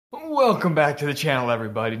Welcome back to the channel,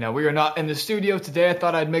 everybody. Now, we are not in the studio today. I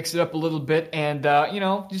thought I'd mix it up a little bit, and,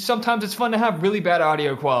 sometimes it's fun to have really bad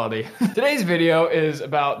audio quality. Today's video is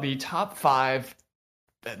about the top 5...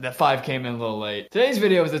 That 5 came in a little late. Today's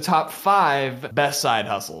video is the top 5 best side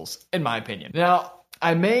hustles, in my opinion. Now,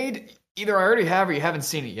 I made... Either I already have or you haven't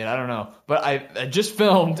seen it yet, I don't know. But I just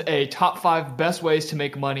filmed a top 5 best ways to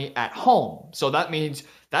make money at home. So that means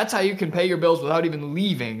that's how you can pay your bills without even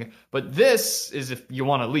leaving. But this is if you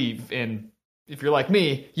want to leave, and if you're like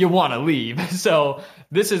me, you want to leave. So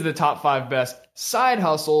this is the top 5 best side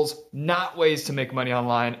hustles, not ways to make money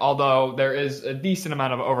online, although there is a decent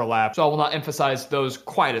amount of overlap, so I will not emphasize those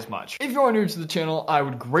quite as much. If you are new to the channel, I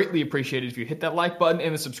would greatly appreciate it if you hit that like button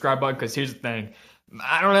and the subscribe button, because here's the thing.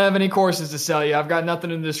 I don't have any courses to sell you. I've got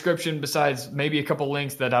nothing in the description besides maybe a couple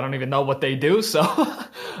links that I don't even know what they do. So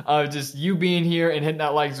just you being here and hitting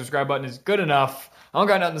that like and subscribe button is good enough. I don't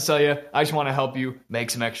got nothing to sell you. I just want to help you make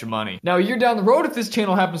some extra money. Now, a year down the road, if this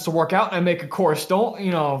channel happens to work out and I make a course, don't,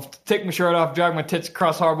 take my shirt off, drag my tits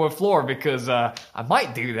across hardwood floor, because I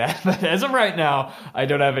might do that. But as of right now, I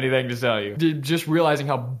don't have anything to sell you. Just realizing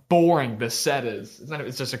how boring this set is.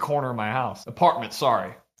 It's just a corner of my house. Apartment,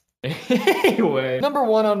 sorry. Anyway, number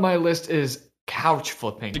 1 on my list is couch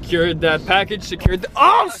flipping. Secured that package, secured the—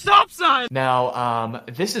 oh, stop sign! Now,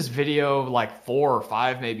 this is video like 4 or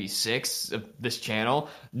 5, maybe 6 of this channel.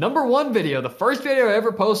 Number 1 video, the first video I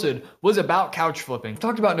ever posted, was about couch flipping. I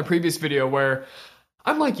talked about in a previous video where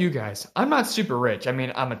I'm like you guys. I'm not super rich. I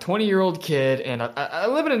mean, I'm a 20-year-old kid, and I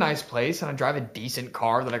live in a nice place, and I drive a decent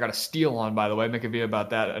car that I got a steal on, by the way. Make a video about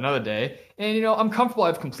that another day. And, I'm comfortable. I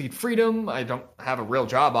have complete freedom. I don't have a real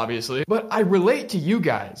job, obviously. But I relate to you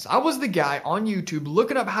guys. I was the guy on YouTube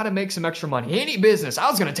looking up how to make some extra money. Any business. I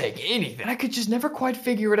was going to take anything. I could just never quite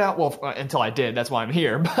figure it out. Well, until I did. That's why I'm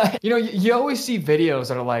here. But, you always see videos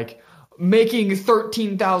that are like, making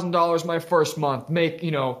 $13,000 my first month, make,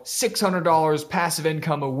 $600 passive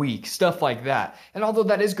income a week, stuff like that. And although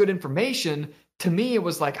that is good information, to me it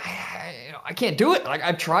was like, I can't do it. Like,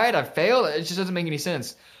 I've tried, I've failed, it just doesn't make any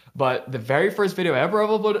sense. But the very first video I ever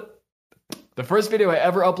uploaded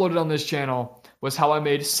on this channel was how I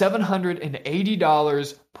made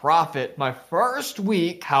 $780 profit my first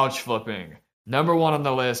week couch flipping. Number 1 on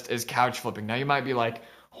the list is couch flipping. Now you might be like,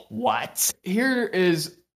 what? Here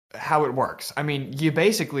is how it works. I mean,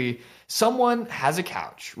 someone has a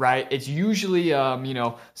couch, right? It's usually,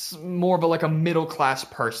 more of a middle-class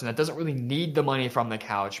person that doesn't really need the money from the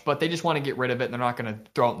couch, but they just want to get rid of it and they're not going to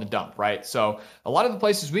throw it in the dump, right? So a lot of the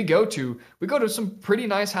places we go to some pretty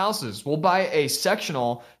nice houses. We'll buy a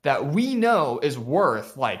sectional that we know is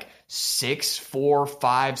worth like $600, $400,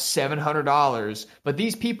 $500, $700. But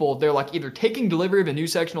these people, they're like either taking delivery of a new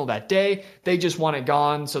sectional that day, they just want it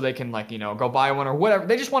gone so they can go buy one or whatever.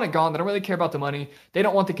 They just want it gone. They don't really care about the money. They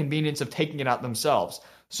don't want the convenience of taking it out themselves.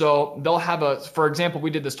 So they'll have for example, we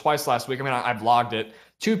did this twice last week. I mean, I vlogged it.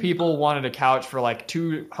 2 people wanted a couch for like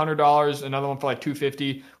 $200, another one for like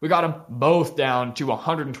 $250. We got them both down to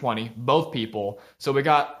 $120, both people. So we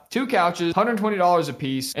got 2 couches, $120 a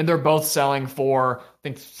piece, and they're both selling for, I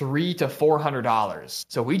think, $300 to $400.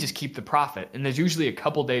 So we just keep the profit, and there's usually a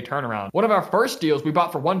couple day turnaround. One of our first deals we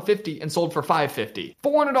bought for $150 and sold for $550.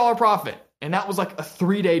 $400 profit. And that was like a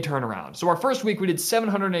 3-day turnaround. So our first week we did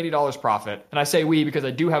 $780 profit. And I say we because I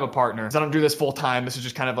do have a partner. I don't do this full time. This is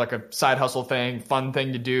just kind of like a side hustle thing, fun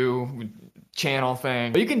thing to do, channel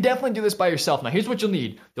thing. But you can definitely do this by yourself. Now here's what you'll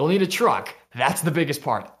need. You'll need a truck. That's the biggest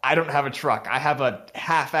part. I don't have a truck. I have a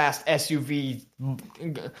half-assed SUV.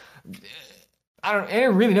 I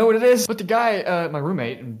don't really know what it is. But the guy, my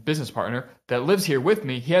roommate and business partner that lives here with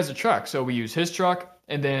me, he has a truck. So we use his truck.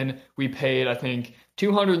 And then we paid, I think,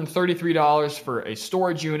 $233 for a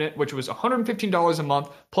storage unit, which was $115 a month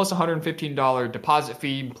plus $115 deposit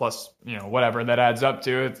fee plus, whatever that adds up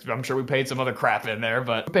to. I'm sure we paid some other crap in there,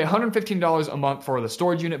 but we pay $115 a month for the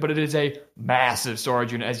storage unit, but it is a massive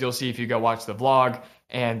storage unit, as you'll see if you go watch the vlog.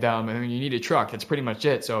 And you need a truck. That's pretty much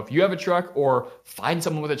it. So if you have a truck, or find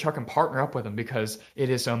someone with a truck and partner up with them, because it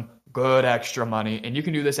is some good extra money. And you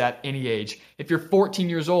can do this at any age. If you're 14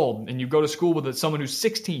 years old and you go to school with someone who's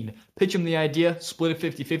 16, pitch them the idea, split it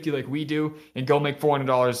 50-50 like we do, and go make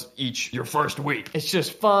 $400 each your first week. It's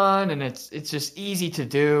just fun, and it's just easy to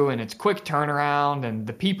do, and it's quick turnaround. And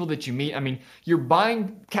the people that you meet, I mean, you're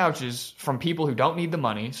buying couches from people who don't need the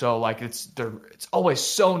money. So it's always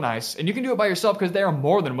so nice. And you can do it by yourself because they are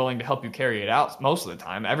more than willing to help you carry it out most of the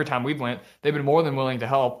time. Every time we've went, they've been more than willing to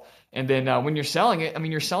help. And then when you're selling it, I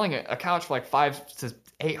mean, you're selling a couch for like $500 to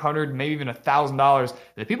 $800, maybe even $1,000.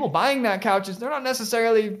 The people buying that couches, they're not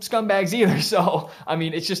necessarily scumbags either. So, I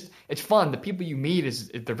mean, it's fun. The people you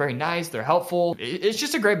meet, they're very nice, they're helpful. It's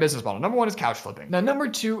just a great business model. Number one is couch flipping. Now, number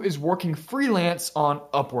two is working freelance on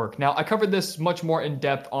Upwork. Now, I covered this much more in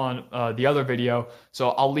depth on the other video,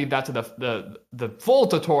 so I'll leave that to the full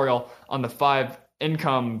tutorial on the 5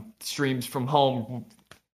 income streams from home.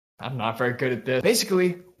 I'm not very good at this.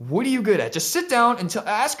 Basically, what are you good at? Just sit down and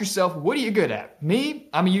ask yourself, what are you good at? Me,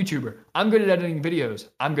 I'm a YouTuber. I'm good at editing videos.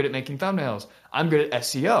 I'm good at making thumbnails. I'm good at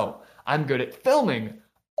SEO. I'm good at filming.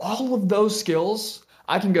 All of those skills,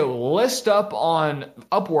 I can go list up on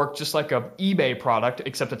Upwork just like a eBay product,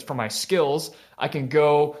 except it's for my skills. I can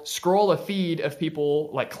go scroll a feed of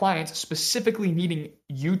people, like clients, specifically needing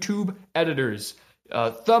YouTube editors,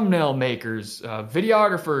 thumbnail makers,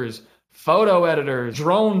 videographers, photo editors,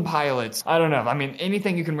 drone pilots. I don't know. I mean,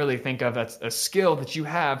 anything you can really think of that's a skill that you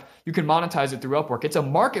have, you can monetize it through Upwork. It's a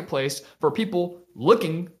marketplace for people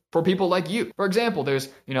looking for people like you. For example, there's,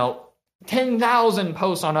 10,000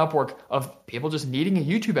 posts on Upwork of people just needing a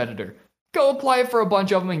YouTube editor. Go apply for a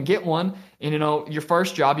bunch of them and get one. And, your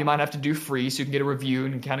first job, you might have to do free so you can get a review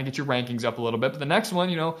and kind of get your rankings up a little bit. But the next one,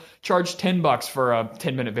 charge $10 for a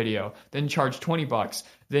 10-minute video, then charge $20,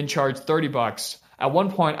 then charge $30. At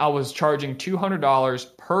one point, I was charging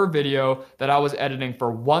 $200 per video that I was editing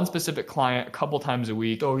for one specific client a couple times a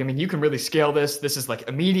week. So, you can really scale this. This is like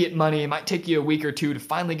immediate money. It might take you a week or two to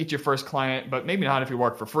finally get your first client, but maybe not if you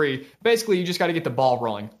work for free. Basically, you just got to get the ball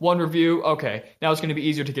rolling. 1 review, okay. Now it's going to be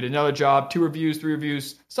easier to get another job, 2 reviews, 3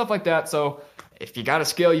 reviews, stuff like that. So if you got a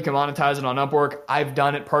skill, you can monetize it on Upwork. I've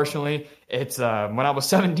done it personally. It's when I was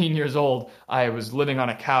 17 years old, I was living on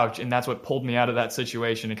a couch, and that's what pulled me out of that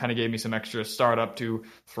situation. It kind of gave me some extra startup to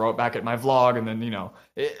throw it back at my vlog, and then,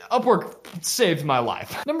 Upwork saved my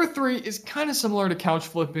life. Number 3 is kind of similar to couch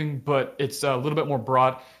flipping, but it's a little bit more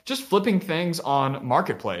broad. Just flipping things on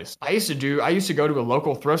Marketplace. I used to go to a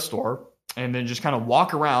local thrift store and then just kind of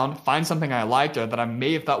walk around, find something I liked or that I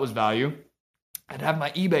may have thought was value. I'd have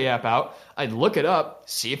my eBay app out. I'd look it up,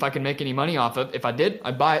 see if I can make any money off of it. If I did,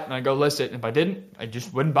 I'd buy it and I'd go list it. And if I didn't, I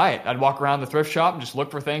just wouldn't buy it. I'd walk around the thrift shop and just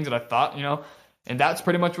look for things that I thought, and that's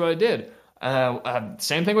pretty much what I did.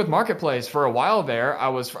 Same thing with Marketplace. For a while there,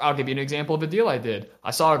 I'll give you an example of a deal I did.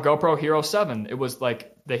 I saw a GoPro Hero 7. It was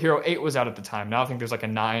like the Hero 8 was out at the time. Now I think there's like a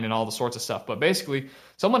 9 and all the sorts of stuff. But basically,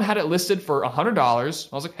 someone had it listed for $100.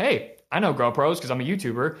 I was like, hey, I know GoPros because I'm a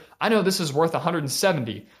YouTuber. I know this is worth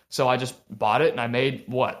 $170. So I just bought it and I made,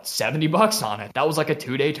 $70 on it. That was like a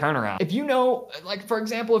 2-day turnaround. If you know, for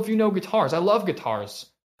example, if you know guitars, I love guitars.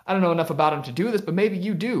 I don't know enough about them to do this, but maybe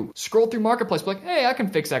you do. Scroll through Marketplace, be like, hey, I can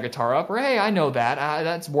fix that guitar up, or hey, I know that.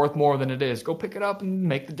 That's worth more than it is. Go pick it up and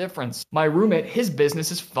make the difference. My roommate, his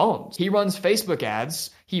business is phones. He runs Facebook ads.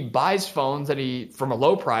 He buys phones from a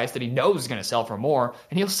low price that he knows is going to sell for more,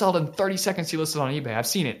 and he'll sell them in 30 seconds. He lists it on eBay. I've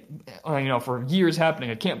seen it, for years happening.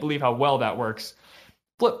 I can't believe how well that works.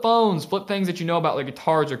 Flip phones, flip things that you know about, like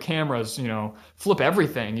guitars or cameras, flip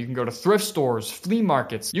everything. You can go to thrift stores, flea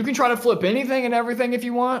markets. You can try to flip anything and everything if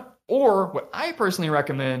you want. Or what I personally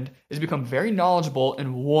recommend is become very knowledgeable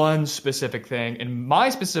in one specific thing. And my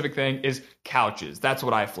specific thing is couches. That's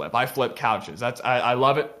what I flip. I flip couches. I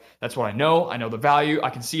love it. That's what I know. I know the value.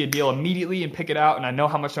 I can see a deal immediately and pick it out. And I know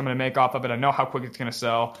how much I'm going to make off of it. I know how quick it's going to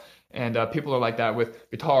sell. And people are like that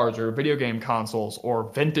with guitars or video game consoles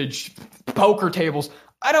or vintage poker tables.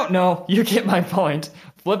 I don't know. You get my point.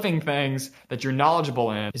 Flipping things that you're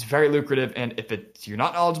knowledgeable in is very lucrative. And if you're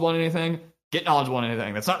not knowledgeable in anything, get knowledgeable in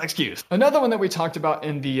anything. That's not an excuse. Another one that we talked about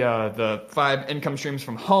in the 5 income streams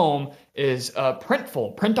from home is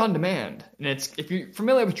Printful, print on demand. And if you're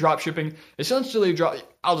familiar with drop shipping, essentially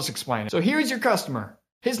I'll just explain it. So here's your customer.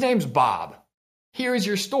 His name's Bob. Here is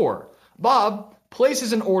your store. Bob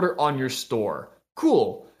places an order on your store.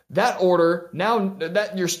 Cool. That order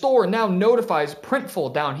that your store now notifies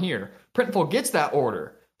Printful down here. Printful gets that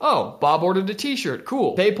order. Oh, Bob ordered a t-shirt.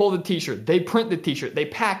 Cool. They pull the t-shirt. They print the t-shirt. They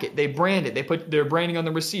pack it. They brand it. They put their branding on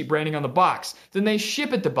the receipt, branding on the box. Then they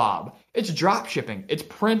ship it to Bob. It's drop shipping. It's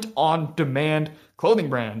print on demand clothing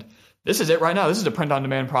brand. This is it right now. This is a print on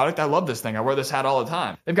demand product. I love this thing. I wear this hat all the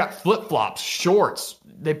time. They've got flip-flops, shorts.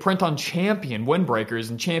 They print on Champion windbreakers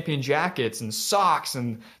and Champion jackets and socks.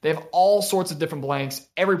 And they have all sorts of different blanks.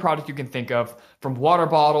 Every product you can think of, from water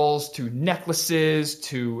bottles to necklaces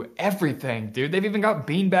to everything, dude. They've even got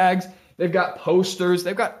bean bags. They've got posters.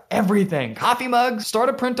 They've got everything. Coffee mugs. Start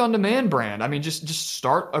a print on demand brand. I mean, just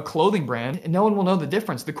start a clothing brand and no one will know the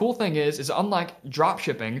difference. The cool thing is unlike drop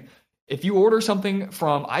shipping, if you order something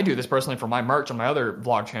I do this personally for my merch on my other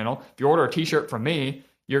vlog channel. If you order a t-shirt from me,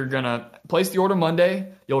 You're gonna place the order Monday.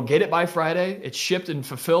 You'll get it by Friday. It's shipped and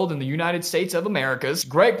fulfilled in the United States of Americas.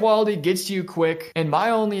 Great quality, gets to you quick. And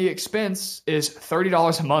my only expense is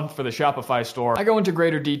 $30 a month for the Shopify store. I go into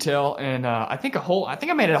greater detail, and I think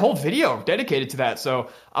I made a whole video dedicated to that. So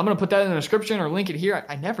I'm gonna put that in the description or link it here.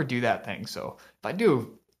 I never do that thing. So if I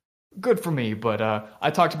do, good for me, but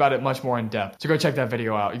I talked about it much more in depth. So go check that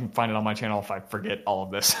video out. You can find it on my channel if I forget all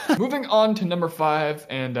of this. Moving on to number 5.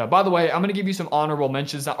 And by the way, I'm going to give you some honorable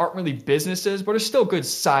mentions that aren't really businesses, but are still good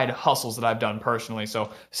side hustles that I've done personally.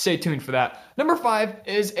 So stay tuned for that. Number 5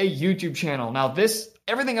 is a YouTube channel. Now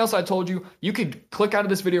everything else I told you, you could click out of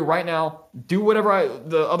this video right now, do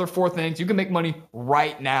the other 4 things. You can make money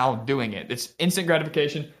right now doing it. It's instant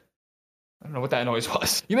gratification. I don't know what that noise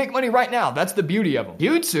was. You make money right now. That's the beauty of them.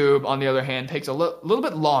 YouTube, on the other hand, takes a little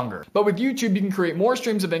bit longer. But with YouTube, you can create more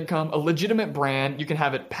streams of income, a legitimate brand. You can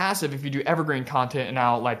have it passive if you do evergreen content. And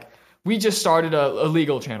now, we just started a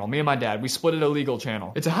legal channel. Me and my dad, we split it a legal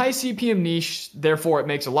channel. It's a high CPM niche, therefore it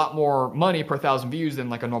makes a lot more money per 1,000 views than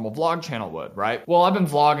like a normal vlog channel would, right? Well, I've been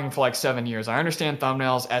vlogging for like 7 years. I understand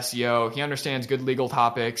thumbnails, SEO, he understands good legal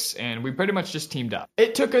topics, and we pretty much just teamed up.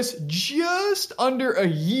 It took us just under a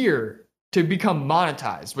year to become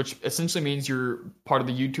monetized, which essentially means you're part of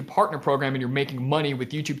the YouTube partner program and you're making money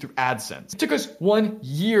with YouTube through AdSense. It took us 1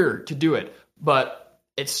 year to do it, but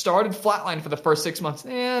it started flatline for the first 6 months.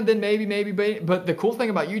 Then maybe. But the cool thing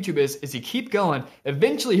about YouTube is you keep going,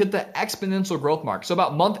 eventually hit the exponential growth mark. So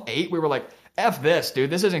about month 8, we were like, F this, dude,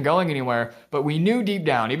 this isn't going anywhere. But we knew deep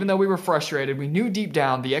down, even though we were frustrated, we knew deep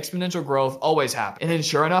down the exponential growth always happened. And then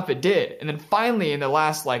sure enough, it did. And then finally, in the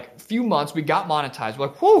last few months, we got monetized. We're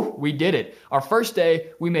like, whew, we did it. Our first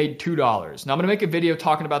day, we made $2. Now I'm gonna make a video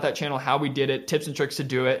talking about that channel, how we did it, tips and tricks to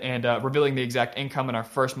do it, and revealing the exact income in our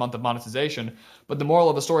first month of monetization. But the moral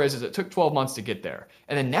of the story is it took 12 months to get there.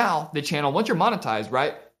 And then now, the channel, once you're monetized,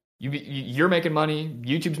 right? You're making money,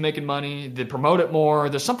 YouTube's making money, they promote it more.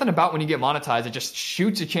 There's something about when you get monetized, it just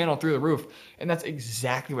shoots a channel through the roof. And that's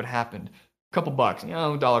exactly what happened. A couple bucks,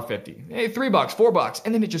 $1.50, hey, $3, $4,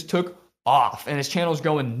 and then it just took off and his channel's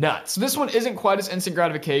going nuts. So this one isn't quite as instant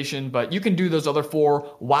gratification, but you can do those other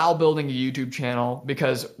 4 while building a YouTube channel,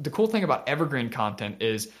 because the cool thing about evergreen content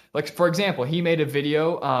is, for example, he made a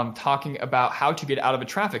video talking about how to get out of a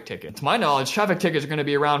traffic ticket. To my knowledge, traffic tickets are going to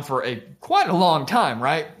be around for quite a long time,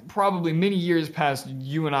 right? Probably many years past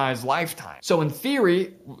you and I's lifetime. So in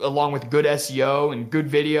theory, along with good SEO and good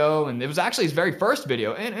video, and it was actually his very first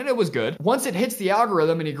video, and it was good. Once it hits the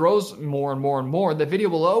algorithm and he grows more and more and more, the video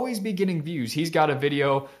will always be getting views. He's got a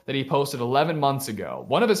video that he posted 11 months ago,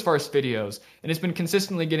 one of his first videos, and it's been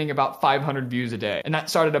consistently getting about 500 views a day. And that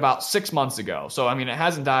started about 6 months ago. So, it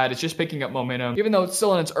hasn't died. It's just picking up momentum. Even though it's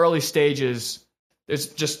still in its early stages, there's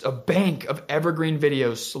just a bank of evergreen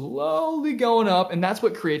videos slowly going up, and that's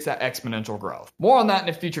what creates that exponential growth. More on that in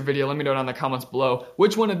a future video. Let me know down in the comments below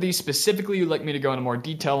which one of these specifically you'd like me to go into more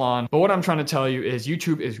detail on. But what I'm trying to tell you is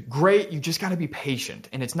YouTube is great. You just got to be patient,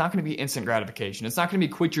 and it's not going to be instant gratification. It's not going to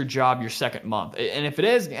be quit your job your second month. And if it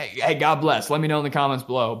is, hey, God bless. Let me know in the comments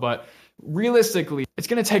below. But realistically, it's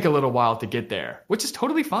going to take a little while to get there, which is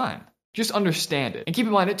totally fine. Just understand it. And keep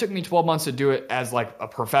in mind, it took me 12 months to do it as a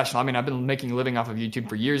professional. I've been making a living off of YouTube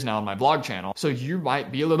for years now on my vlog channel. So you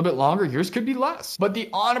might be a little bit longer, yours could be less. But the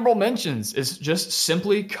honorable mentions is just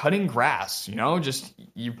simply cutting grass. Just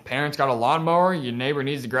your parents got a lawnmower, your neighbor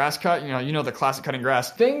needs the grass cut, the classic cutting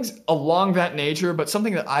grass. Things along that nature, but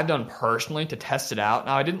something that I've done personally to test it out.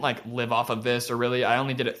 Now, I didn't live off of this, or really, I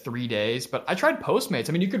only did it 3 days, but I tried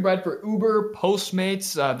Postmates. You could ride for Uber,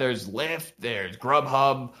 Postmates, there's Lyft, there's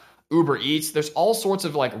Grubhub, Uber Eats. There's all sorts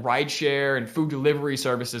of rideshare and food delivery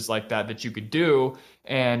services like that you could do.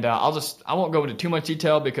 And I won't go into too much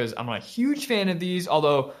detail because I'm not a huge fan of these,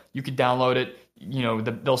 although you could download it.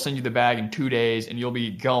 They'll send you the bag in 2 days and you'll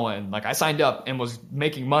be going. I signed up and was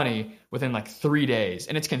making money within 3 days,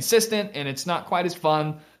 and it's consistent and it's not quite as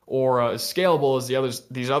fun or as scalable as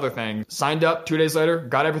these other things. Signed up, 2 days later,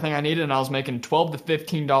 got everything I needed, and I was making $12 to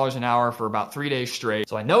 $15 an hour for about 3 days straight.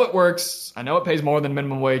 So I know it works. I know it pays more than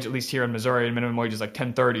minimum wage, at least here in Missouri, and minimum wage is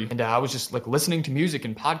 $10.30. And I was just listening to music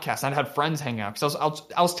and podcasts. I'd had friends hang out because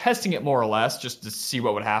I was testing it more or less just to see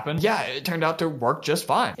what would happen. Yeah, it turned out to work just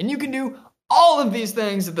fine. And you can do all of these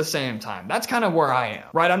things at the same time. That's kind of where I am,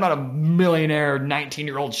 right? I'm not a millionaire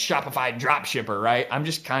 19-year-old Shopify dropshipper, right? I'm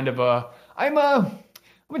just kind of I'm a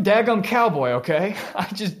daggum cowboy, okay? I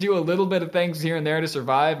just do a little bit of things here and there to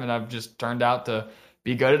survive, and I've just turned out to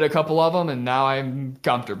be good at a couple of them, and now I'm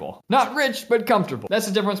comfortable. Not rich, but comfortable. That's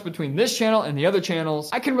the difference between this channel and the other channels.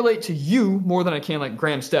 I can relate to you more than I can like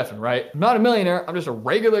Graham Stephan, right? I'm not a millionaire, I'm just a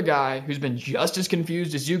regular guy who's been just as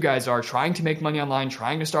confused as you guys are, trying to make money online,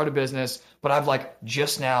 trying to start a business, but I've like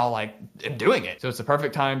just now like am doing it. So it's the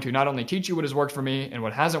perfect time to not only teach you what has worked for me and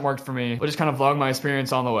what hasn't worked for me, but just kind of vlog my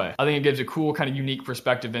experience on the way. I think it gives a cool kind of unique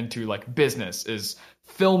perspective into like business, is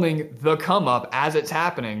filming the come up as it's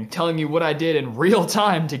happening, telling you what I did in real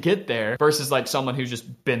time to get there versus like someone who's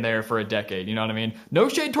just been there for a decade. You know what I mean? No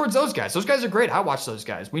shade towards those guys. Those guys are great. I watch those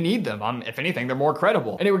guys. We need them. If anything, they're more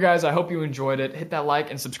credible. Anyway, guys, I hope you enjoyed it. Hit that like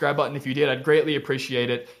and subscribe button if you did. I'd greatly appreciate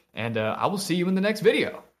it. And I will see you in the next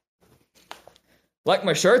video. Like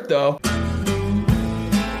my shirt though.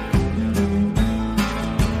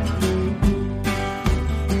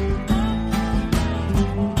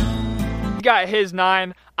 He got his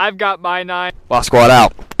 9. I've got my 9. Boss Squad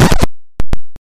out.